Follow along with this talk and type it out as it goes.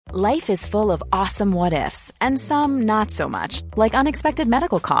Life is full of awesome what-ifs, and some not so much, like unexpected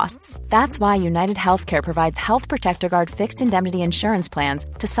medical costs. That's why United Healthcare provides Health Protector Guard fixed indemnity insurance plans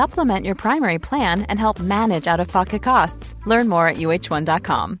to supplement your primary plan and help manage out-of-pocket costs. Learn more at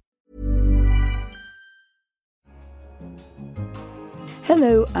uh1.com.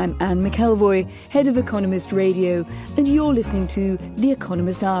 Hello, I'm Anne McElvoy, head of Economist Radio, and you're listening to The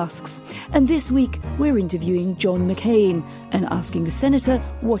Economist Asks. And this week, we're interviewing John McCain and asking the senator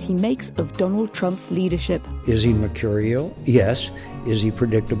what he makes of Donald Trump's leadership. Is he mercurial? Yes. Is he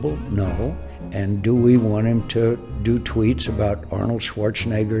predictable? No. And do we want him to do tweets about Arnold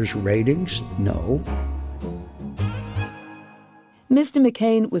Schwarzenegger's ratings? No. Mr.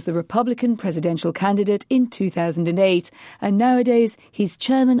 McCain was the Republican presidential candidate in 2008, and nowadays he's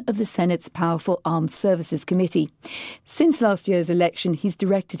chairman of the Senate's powerful Armed Services Committee. Since last year's election, he's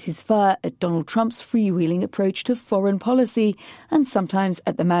directed his fire at Donald Trump's freewheeling approach to foreign policy, and sometimes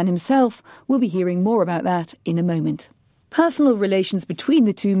at the man himself. We'll be hearing more about that in a moment. Personal relations between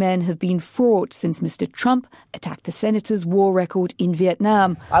the two men have been fraught since Mr. Trump attacked the senator's war record in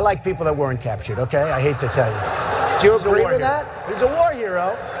Vietnam. I like people that weren't captured, okay? I hate to tell you. Do you agree with that? He's a war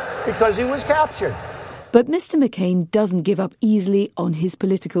hero because he was captured. But Mr. McCain doesn't give up easily on his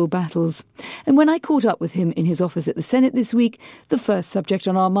political battles. And when I caught up with him in his office at the Senate this week, the first subject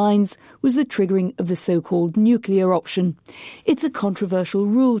on our minds was the triggering of the so-called nuclear option. It's a controversial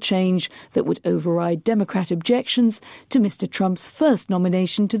rule change that would override Democrat objections to Mr. Trump's first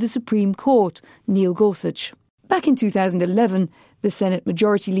nomination to the Supreme Court, Neil Gorsuch. Back in 2011, the Senate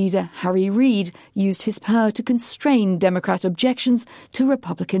Majority Leader Harry Reid used his power to constrain Democrat objections to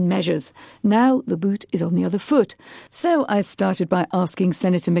Republican measures. Now the boot is on the other foot. So I started by asking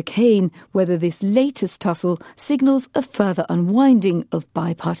Senator McCain whether this latest tussle signals a further unwinding of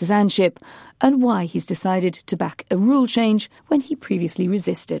bipartisanship and why he's decided to back a rule change when he previously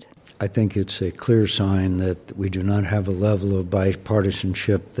resisted. I think it's a clear sign that we do not have a level of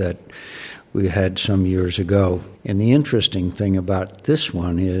bipartisanship that we had some years ago. And the interesting thing about this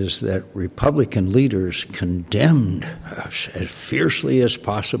one is that Republican leaders condemned us as fiercely as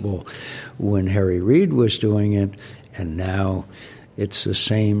possible when Harry Reid was doing it, and now it's the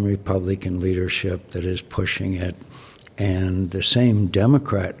same Republican leadership that is pushing it, and the same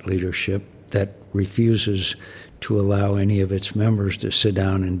Democrat leadership that refuses to allow any of its members to sit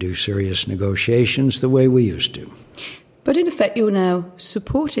down and do serious negotiations the way we used to. But in effect, you're now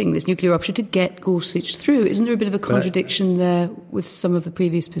supporting this nuclear option to get Gorsuch through. Isn't there a bit of a contradiction there with some of the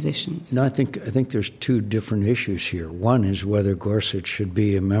previous positions? No, I think there's two different issues here. One is whether Gorsuch should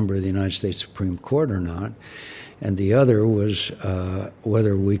be a member of the United States Supreme Court or not, and the other was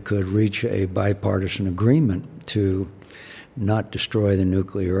whether we could reach a bipartisan agreement to not destroy the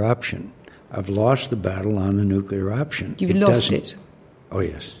nuclear option. I've lost the battle on the nuclear option. You've lost it? Oh,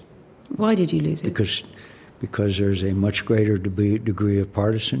 yes. Why did you lose it? Because there's a much greater degree of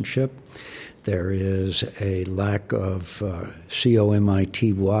partisanship. There is a lack of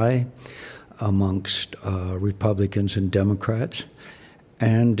comity amongst Republicans and Democrats.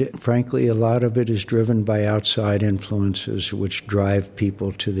 And frankly, a lot of it is driven by outside influences which drive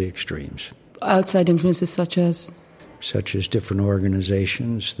people to the extremes. Outside influences such as? Such as different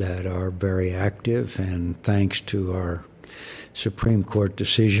organizations that are very active, and thanks to our Supreme Court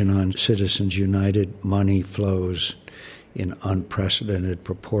decision on Citizens United, money flows in unprecedented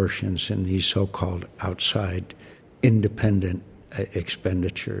proportions in these so-called outside independent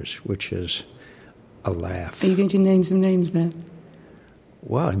expenditures, which is a laugh. Are you going to name some names there?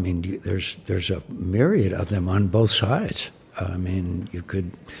 Well, I mean, there's a myriad of them on both sides. I mean, you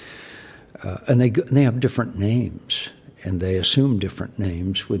could, and they have different names, and they assume different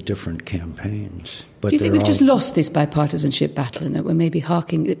names with different campaigns. But do you think we've just lost this bipartisanship battle, and that we're maybe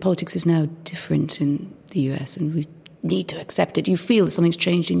that politics is now different in the US, and we need to accept it? Do you feel that something's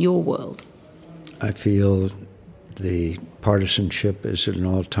changed in your world? I feel the partisanship is at an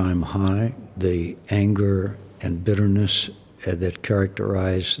all-time high. The anger and bitterness that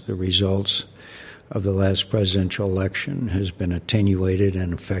characterize the results of the last presidential election has been attenuated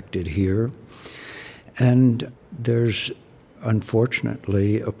and affected here. And there's,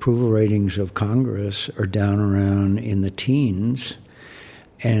 unfortunately, approval ratings of Congress are down around in the teens,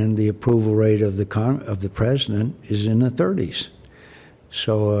 and the approval rate of the president is in the 30s.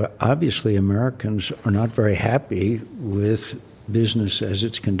 So obviously Americans are not very happy with business as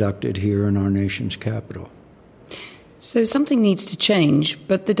it's conducted here in our nation's capital. So something needs to change,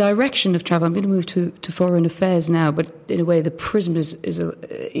 but the direction of travel, I'm going to move to foreign affairs now, but in a way the prism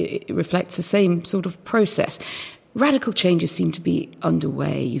it reflects the same sort of process. Radical changes seem to be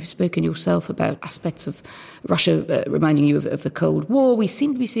underway. You've spoken yourself about aspects of Russia reminding you of the Cold War. We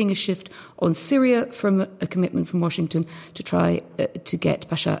seem to be seeing a shift on Syria from a commitment from Washington to try to get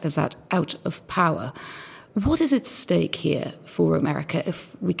Bashar Assad out of power. What is at stake here for America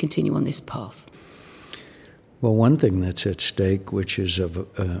if we continue on this path? Well, one thing that's at stake, which is of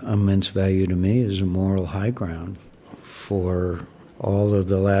immense value to me, is a moral high ground. For all of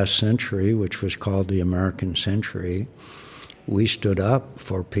the last century, which was called the American century, we stood up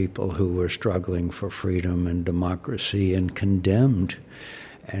for people who were struggling for freedom and democracy and condemned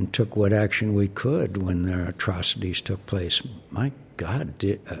and took what action we could when their atrocities took place. My God,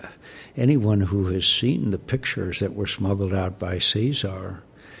 anyone who has seen the pictures that were smuggled out by Caesar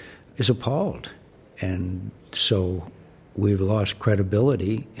is appalled. And so we've lost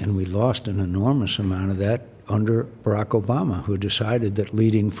credibility, and we lost an enormous amount of that under Barack Obama, who decided that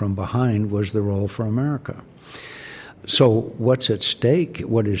leading from behind was the role for America. So what's at stake,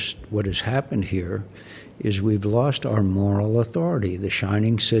 what has happened here, is we've lost our moral authority, the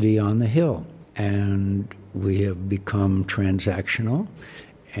shining city on the hill, and we have become transactional,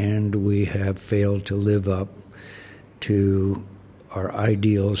 and we have failed to live up to our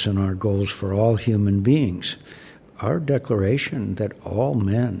ideals and our goals for all human beings. Our declaration that all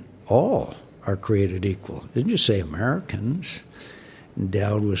men, all are created equal, didn't just say Americans,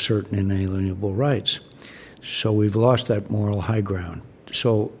 endowed with certain inalienable rights. So we've lost that moral high ground.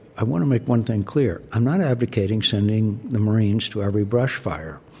 So I want to make one thing clear. I'm not advocating sending the Marines to every brush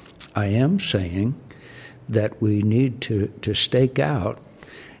fire. I am saying that we need to stake out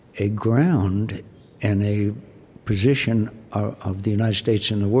a ground and a position of the United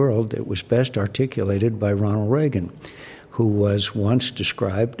States in the world that was best articulated by Ronald Reagan, who was once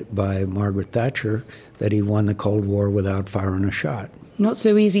described by Margaret Thatcher that he won the Cold War without firing a shot. Not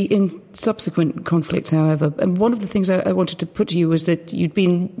so easy in subsequent conflicts, however. And one of the things I wanted to put to you was that you'd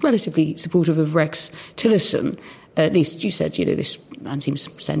been relatively supportive of Rex Tillerson. At least you said, this man seems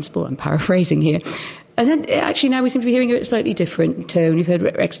sensible. I'm paraphrasing here. And then actually now we seem to be hearing a slightly different tone. You've heard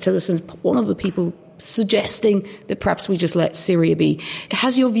Rex Tillerson, one of the people suggesting that perhaps we just let Syria be.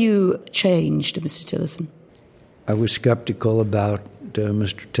 Has your view changed, Mr. Tillerson? I was skeptical about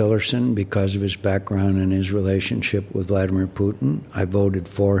Mr. Tillerson because of his background and his relationship with Vladimir Putin. I voted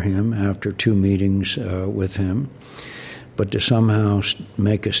for him after 2 meetings with him. But to somehow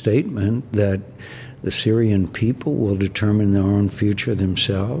make a statement that the Syrian people will determine their own future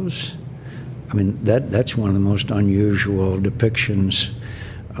themselves, I mean, that's one of the most unusual depictions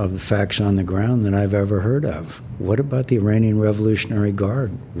of the facts on the ground that I've ever heard of. What about the Iranian Revolutionary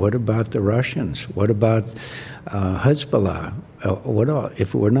Guard? What about the Russians? What about Hezbollah?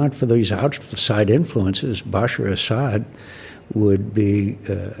 If it were not for these outside influences, Bashar Assad would be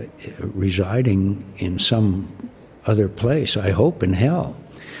residing in some other place, I hope in hell.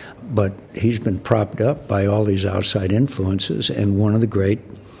 But he's been propped up by all these outside influences, and one of the great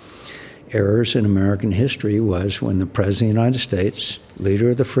errors in American history was when the President of the United States, leader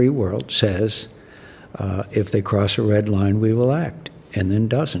of the free world, says, if they cross a red line, we will act, and then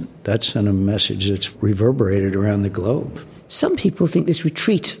doesn't. That sent a message that's reverberated around the globe. Some people think this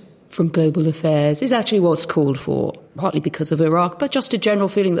retreat from global affairs is actually what's called for, partly because of Iraq, but just a general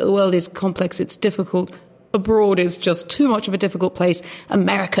feeling that the world is complex, it's difficult. Abroad is just too much of a difficult place.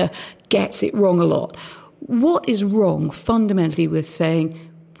 America gets it wrong a lot. What is wrong fundamentally with saying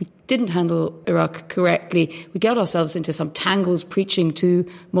we didn't handle Iraq correctly, we got ourselves into some tangles preaching to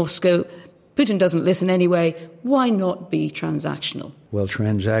Moscow, Putin doesn't listen anyway, why not be transactional? Well,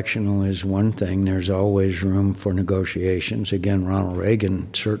 transactional is one thing. There's always room for negotiations. Again, Ronald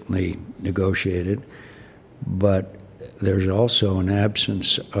Reagan certainly negotiated, but there's also an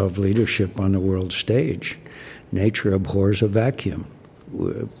absence of leadership on the world stage. Nature abhors a vacuum.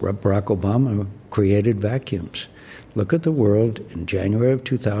 Barack Obama created vacuums. Look at the world in January of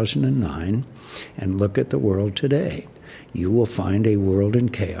 2009 and look at the world today. You will find a world in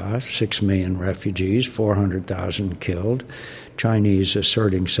chaos, 6 million refugees, 400,000 killed, Chinese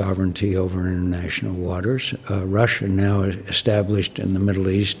asserting sovereignty over international waters, Russia now established in the Middle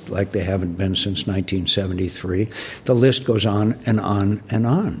East like they haven't been since 1973. The list goes on and on and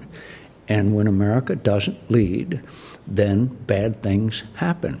on. And when America doesn't lead, then bad things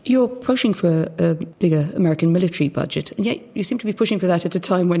happen. You're pushing for a bigger American military budget, and yet you seem to be pushing for that at a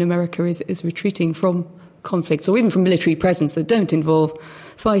time when America is retreating from conflicts or even from military presence that don't involve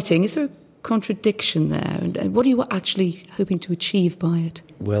fighting. Is there a contradiction there? And what are you actually hoping to achieve by it?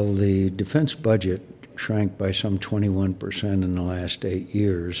 Well, the defense budget shrank by some 21% in the last 8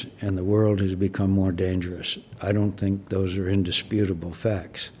 years, and the world has become more dangerous. I don't think those are indisputable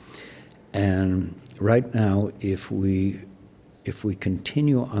facts. And right now, if we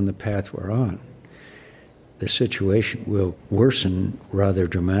continue on the path we're on, the situation will worsen rather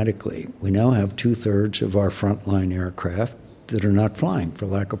dramatically. We now have 2/3 of our frontline aircraft that are not flying for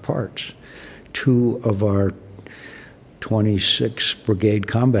lack of parts. 2 of our 26 brigade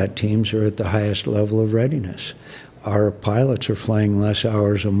combat teams are at the highest level of readiness. Our pilots are flying less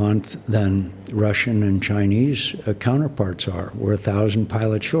hours a month than Russian and Chinese counterparts are. We're 1,000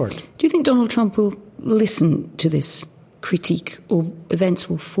 pilots short. Do you think Donald Trump will listen to this critique, or events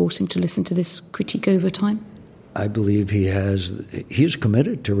will force him to listen to this critique over time? I believe he's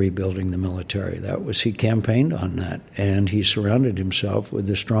committed to rebuilding the military. He campaigned on that, and he surrounded himself with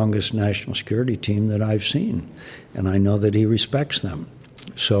the strongest national security team that I've seen, and I know that he respects them.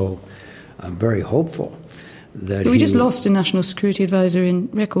 So I'm very hopeful that we just lost a national security advisor in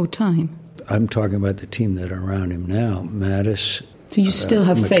record time. I'm talking about the team that are around him now, Mattis. So you still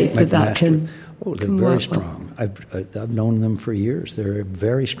have faith that that can? Oh, they're very strong. I've known them for years. They're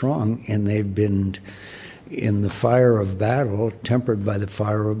very strong, and they've been in the fire of battle, tempered by the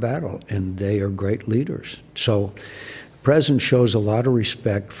fire of battle, and they are great leaders. So the president shows a lot of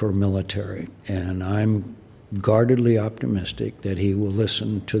respect for military, and I'm guardedly optimistic that he will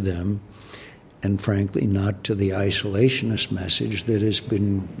listen to them, and frankly not to the isolationist message that has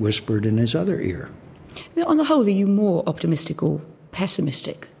been whispered in his other ear. On the whole, are you more optimistic or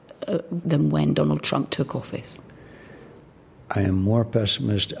pessimistic than when Donald Trump took office? I am more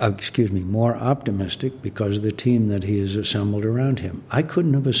optimistic because of the team that he has assembled around him. I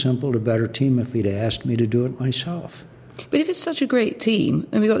couldn't have assembled a better team if he'd asked me to do it myself. But if it's such a great team,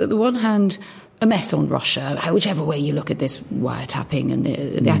 and we've got, on the one hand, a mess on Russia, whichever way you look at this wiretapping and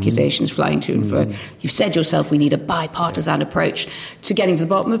the accusations flying to and fro, you've said yourself we need a bipartisan approach to getting to the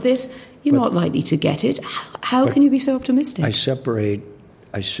bottom of this. You're not likely to get it. How can you be so optimistic? I separate.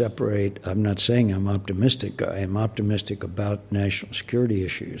 I'm not saying I'm optimistic. I am optimistic about national security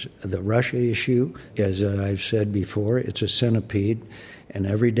issues. The Russia issue, as I've said before, it's a centipede, and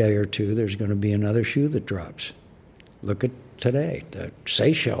every day or two there's going to be another shoe that drops. Look at today, the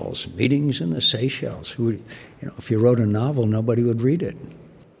Seychelles, meetings in the Seychelles. If you wrote a novel, nobody would read it.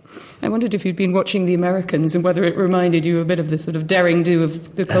 I wondered if you'd been watching The Americans and whether it reminded you a bit of the sort of daring do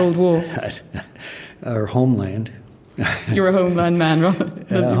of the Cold War. Or Homeland. You're a Homeland man, right?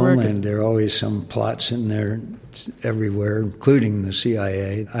 Homeland, there are always some plots in there everywhere, including the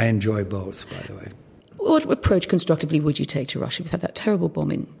CIA. I enjoy both, by the way. What approach constructively would you take to Russia? We've had that terrible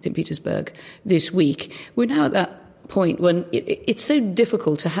bomb in St. Petersburg this week. We're now at that point when it's so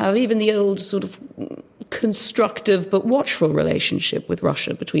difficult to have even the old sort of constructive but watchful relationship with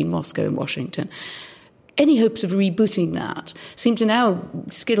Russia between Moscow and Washington. Any hopes of rebooting that seem to now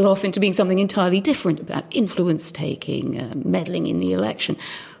skittle off into being something entirely different, about influence-taking, meddling in the election.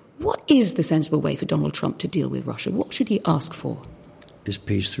 What is the sensible way for Donald Trump to deal with Russia? What should he ask for? Is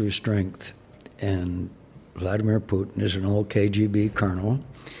peace through strength. And Vladimir Putin is an old KGB colonel.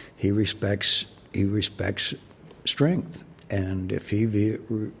 He respects strength. And if he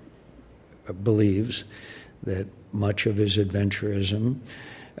believes that much of his adventurism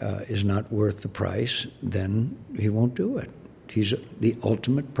is not worth the price, then he won't do it. He's the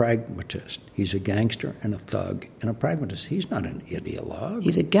ultimate pragmatist. He's a gangster and a thug and a pragmatist. He's not an ideologue.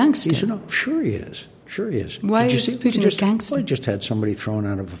 He's a gangster? Sure he is. Why is Putin a gangster? Well, he just had somebody thrown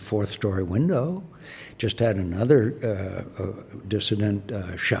out of a fourth-story window. Just had another dissident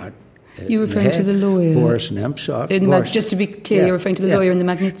shot. You're referring to the lawyer? Boris Nemtsov. Just to be clear, you're referring to the lawyer in the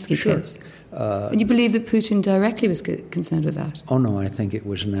Magnitsky case? Sure. And you believe that Putin directly was concerned with that? Oh, no, I think it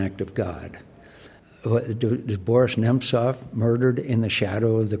was an act of God. Was Boris Nemtsov murdered in the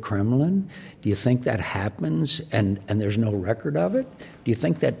shadow of the Kremlin? Do you think that happens and there's no record of it? Do you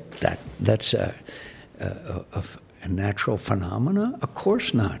think that's a natural phenomena? Of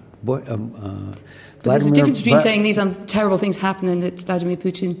course not. There's a difference between saying these terrible things happen and that Vladimir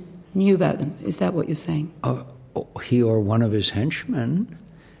Putin knew about them. Is that what you're saying? He or one of his henchmen.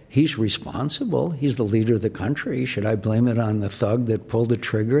 He's responsible. He's the leader of the country. Should I blame it on the thug that pulled the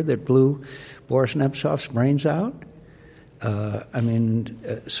trigger that blew Boris Nemtsov's brains out?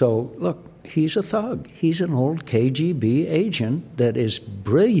 So look, he's a thug. He's an old KGB agent that is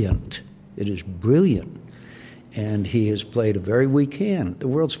brilliant. It is brilliant. And he has played a very weak hand. The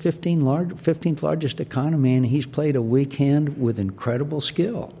world's 15th largest economy, and he's played a weak hand with incredible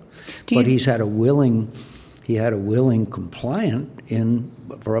skill. But he's had a willing He had a willing compliant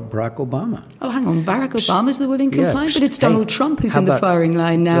for Barack Obama. Oh, hang on. Barack Obama's the willing compliant? But it's Donald Trump who's in the firing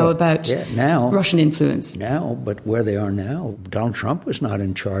line now about Russian influence. Now, but where they are now, Donald Trump was not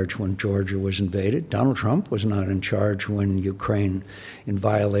in charge when Georgia was invaded. Donald Trump was not in charge when Ukraine, in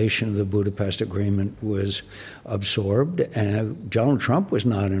violation of the Budapest Agreement, was absorbed. And Donald Trump was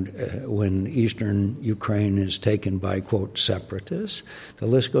not when eastern Ukraine is taken by, quote, separatists. The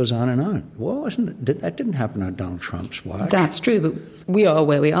list goes on and on. Well, that didn't happen on Donald Trump's watch. That's true, but we are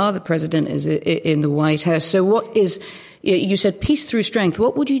where we are. The president is in the White House. So what is, you said peace through strength.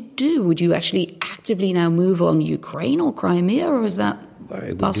 What would you do? Would you actually actively now move on Ukraine or Crimea, or is that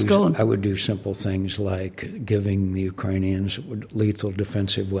past gone? I would do simple things like giving the Ukrainians lethal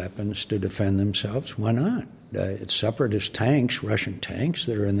defensive weapons to defend themselves. Why not? It's separatist tanks, Russian tanks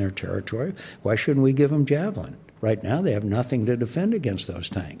that are in their territory. Why shouldn't we give them Javelin? Right now, they have nothing to defend against those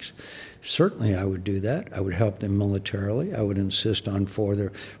tanks. Certainly, I would do that. I would help them militarily. I would insist on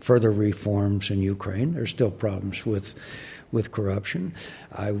further reforms in Ukraine. There's still problems with corruption.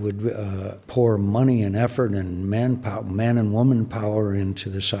 I would pour money and effort and man and woman power into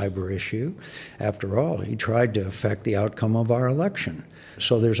the cyber issue. After all, he tried to affect the outcome of our election.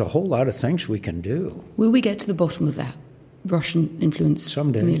 So there's a whole lot of things we can do. Will we get to the bottom of that Russian influence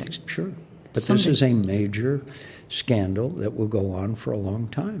in the election? Sure. But this is a major scandal that will go on for a long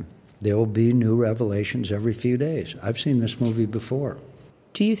time. There will be new revelations every few days. I've seen this movie before.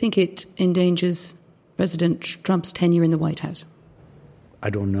 Do you think it endangers President Trump's tenure in the White House? I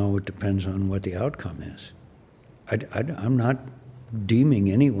don't know. It depends on what the outcome is. I'm not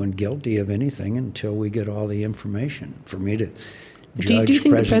deeming anyone guilty of anything until we get all the information. For me to judge do you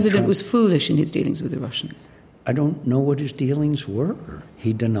think the president Trump was foolish in his dealings with the Russians? I don't know what his dealings were.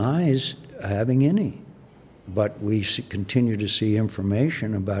 He denies having any. But we continue to see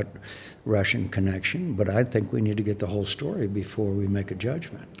information about Russian connection. But I think we need to get the whole story before we make a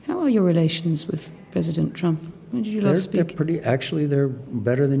judgment. How are your relations with President Trump? When did you last speak? They're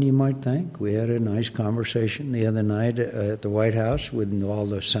better than you might think. We had a nice conversation the other night at the White House when all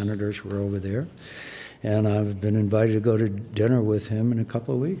the senators were over there. And I've been invited to go to dinner with him in a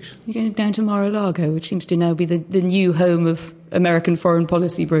couple of weeks. You're going down to Mar-a-Lago, which seems to now be the new home of American foreign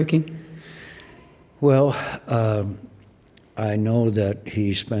policy broking. Well, I know that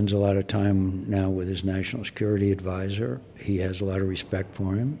he spends a lot of time now with his national security advisor. He has a lot of respect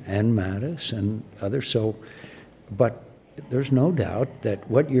for him, and Mattis and others. But there's no doubt that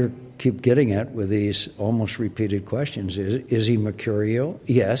what you keep getting at with these almost repeated questions is he mercurial?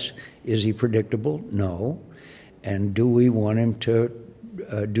 Yes. Is he predictable? No. And do we want him to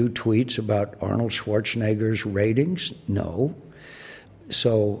do tweets about Arnold Schwarzenegger's ratings? No.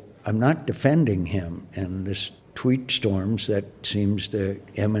 So I'm not defending him and this tweet storms that seems to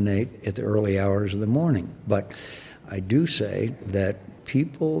emanate at the early hours of the morning. But I do say that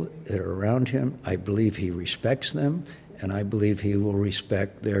people that are around him, I believe he respects them, and I believe he will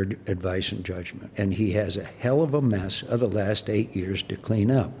respect their advice and judgment. And he has a hell of a mess of the last 8 years to clean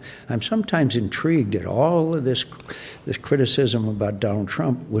up. I'm sometimes intrigued at all of this criticism about Donald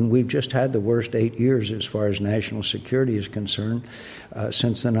Trump when we've just had the worst 8 years as far as national security is concerned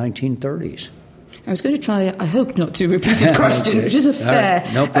since the 1930s. I was going to try, I hope not to repeat a question, okay, which is a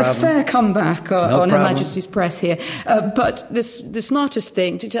fair comeback on Her Majesty's Press here. But the smartest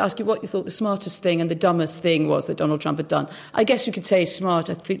thing, to ask you what you thought the smartest thing and the dumbest thing was that Donald Trump had done. I guess you could say smart.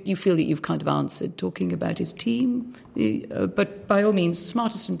 You feel that you've kind of answered, talking about his team. But by all means,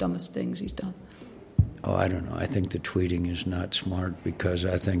 smartest and dumbest things he's done. Oh, I don't know. I think the tweeting is not smart because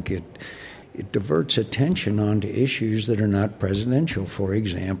I think it diverts attention onto issues that are not presidential. For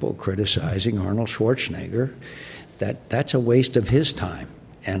example, criticizing Arnold Schwarzenegger, that's a waste of his time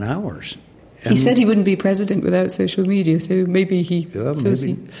and ours. He said he wouldn't be president without social media, so maybe he feels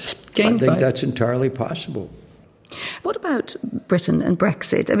he gained by it. I think that's entirely possible. What about Britain and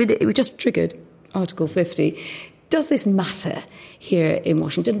Brexit? I mean, it just triggered Article 50. Does this matter here in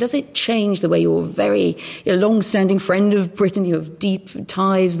Washington? Does it change the way you're a long-standing friend of Britain, you have deep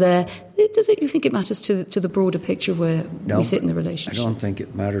ties there? You think it matters to the broader picture of where we sit in the relationship? I don't think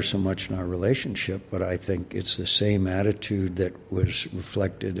it matters so much in our relationship, but I think it's the same attitude that was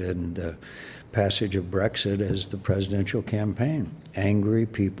reflected in the passage of Brexit as the presidential campaign. Angry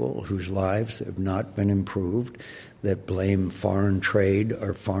people whose lives have not been improved, that blame foreign trade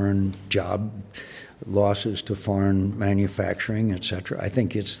or foreign job losses to foreign manufacturing, etc. I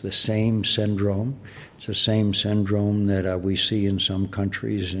think it's the same syndrome. It's the same syndrome that we see in some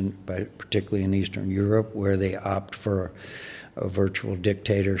countries, particularly in Eastern Europe, where they opt for a virtual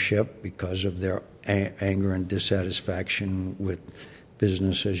dictatorship because of their anger and dissatisfaction with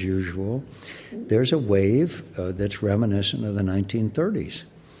business as usual. There's a wave that's reminiscent of the 1930s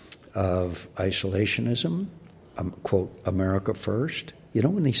of isolationism, quote, America first. You know,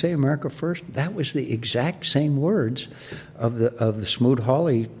 when they say America first, that was the exact same words of the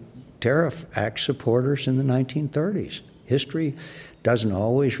Smoot-Hawley Tariff Act supporters in the 1930s. History doesn't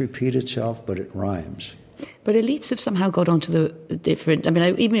always repeat itself, but it rhymes. But elites have somehow got onto the different... I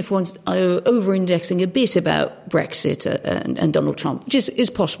mean, even if one's over-indexing a bit about Brexit and Donald Trump, which is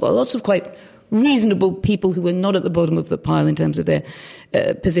possible, lots of quite reasonable people who were not at the bottom of the pile in terms of their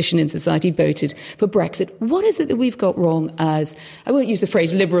position in society voted for Brexit. What is it that we've got wrong as... I won't use the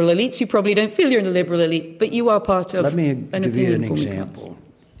phrase liberal elites. You probably don't feel you're in a liberal elite, but you are part of... Let me give you an example.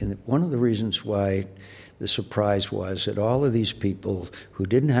 One of the reasons why the surprise was that all of these people who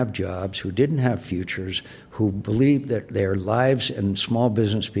didn't have jobs, who didn't have futures, who believed that their lives and small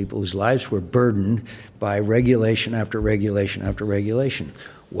business people whose lives were burdened by regulation after regulation after regulation.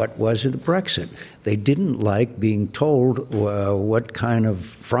 What was it, Brexit? They didn't like being told what kind of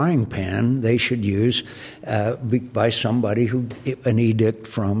frying pan they should use by somebody an edict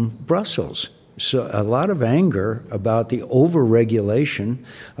from Brussels. So a lot of anger about the over-regulation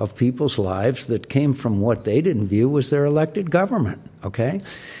of people's lives that came from what they didn't view was their elected government, okay?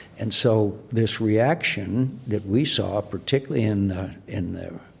 And so this reaction that we saw, particularly in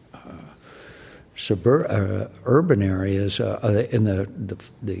the urban areas, in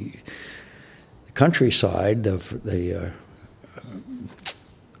the countryside, the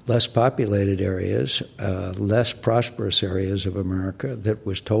less populated areas, less prosperous areas of America, that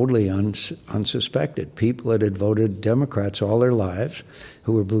was totally unsuspected. People that had voted Democrats all their lives,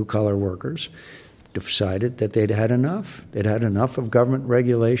 who were blue-collar workers, decided that they'd had enough. They'd had enough of government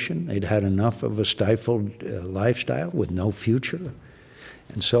regulation. They'd had enough of a stifled lifestyle with no future.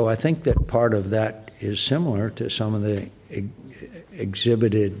 And so I think that part of that is similar to some of the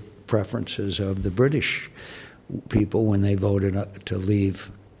exhibited preferences of the British people when they voted to leave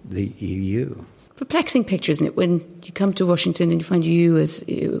the EU. Perplexing picture, isn't it, when you come to Washington and you find you as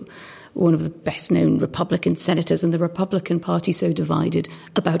one of the best-known Republican senators and the Republican Party so divided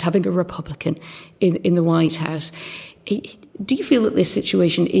about having a Republican in the White House. Do you feel that this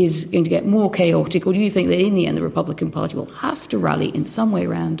situation is going to get more chaotic, or do you think that in the end the Republican Party will have to rally in some way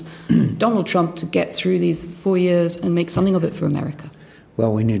around Donald Trump to get through these 4 years and make something of it for America?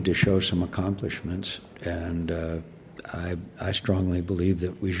 Well, we need to show some accomplishments, and I strongly believe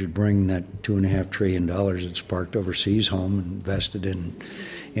that we should bring that $2.5 trillion that's parked overseas home and invested in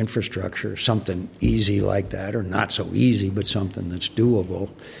infrastructure, something easy like that, or not so easy, but something that's doable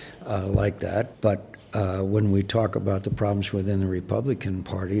like that. But when we talk about the problems within the Republican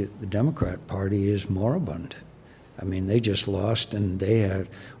Party, the Democrat Party is moribund. I mean, they just lost, and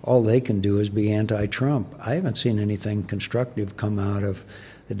all they can do is be anti-Trump. I haven't seen anything constructive come out of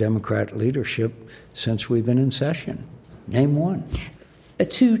the Democrat leadership since we've been in session. Name one. A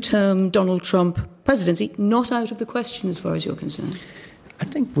two-term Donald Trump presidency, not out of the question as far as you're concerned? I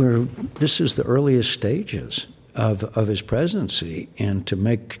think this is the earliest stages of his presidency, and to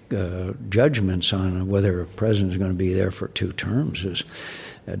make judgments on whether a president is going to be there for 2 terms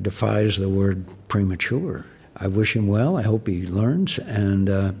defies the word premature. I wish him well. I hope he learns, and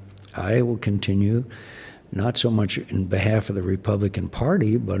I will continue, not so much in behalf of the Republican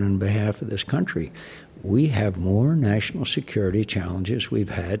Party, but on behalf of this country. We have more national security challenges we've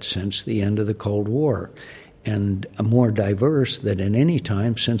had since the end of the Cold War, and more diverse than at any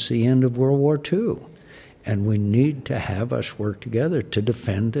time since the end of World War II. And we need to have us work together to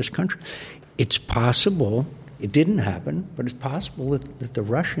defend this country. It's possible, it didn't happen, but it's possible that the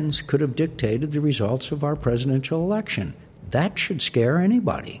Russians could have dictated the results of our presidential election. That should scare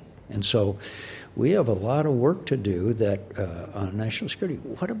anybody. And so we have a lot of work to do on national security.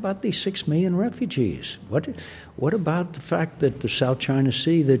 What about these 6 million refugees? What about the fact that the South China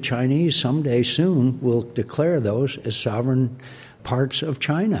Sea, the Chinese someday soon will declare those as sovereign parts of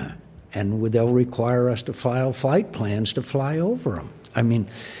China, and they'll require us to file flight plans to fly over them? I mean,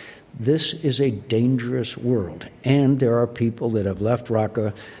 this is a dangerous world, and there are people that have left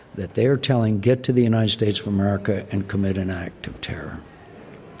Raqqa that they are telling, get to the United States of America and commit an act of terror.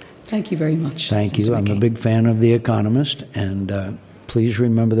 Thank you very much. Thank you. I'm a big fan of The Economist, and please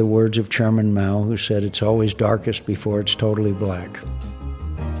remember the words of Chairman Mao, who said it's always darkest before it's totally black.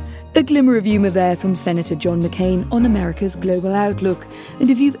 A glimmer of humour there from Senator John McCain on America's global outlook. And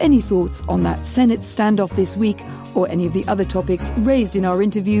if you've any thoughts on that Senate standoff this week or any of the other topics raised in our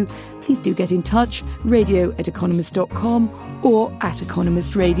interview, please do get in touch, radio@economist.com or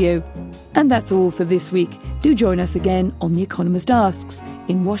 @Economist Radio. And that's all for this week. Do join us again on The Economist Asks.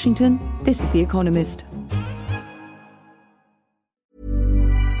 In Washington, this is The Economist.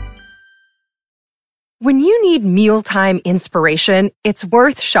 When you need mealtime inspiration, it's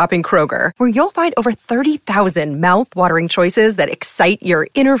worth shopping Kroger, where you'll find over 30,000 mouth-watering choices that excite your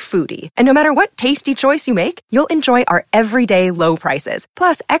inner foodie. And no matter what tasty choice you make, you'll enjoy our everyday low prices,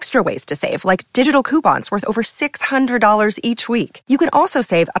 plus extra ways to save, like digital coupons worth over $600 each week. You can also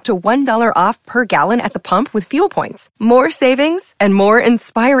save up to $1 off per gallon at the pump with fuel points. More savings and more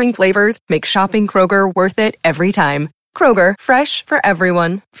inspiring flavors make shopping Kroger worth it every time. Kroger, fresh for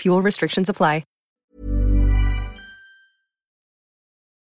everyone. Fuel restrictions apply.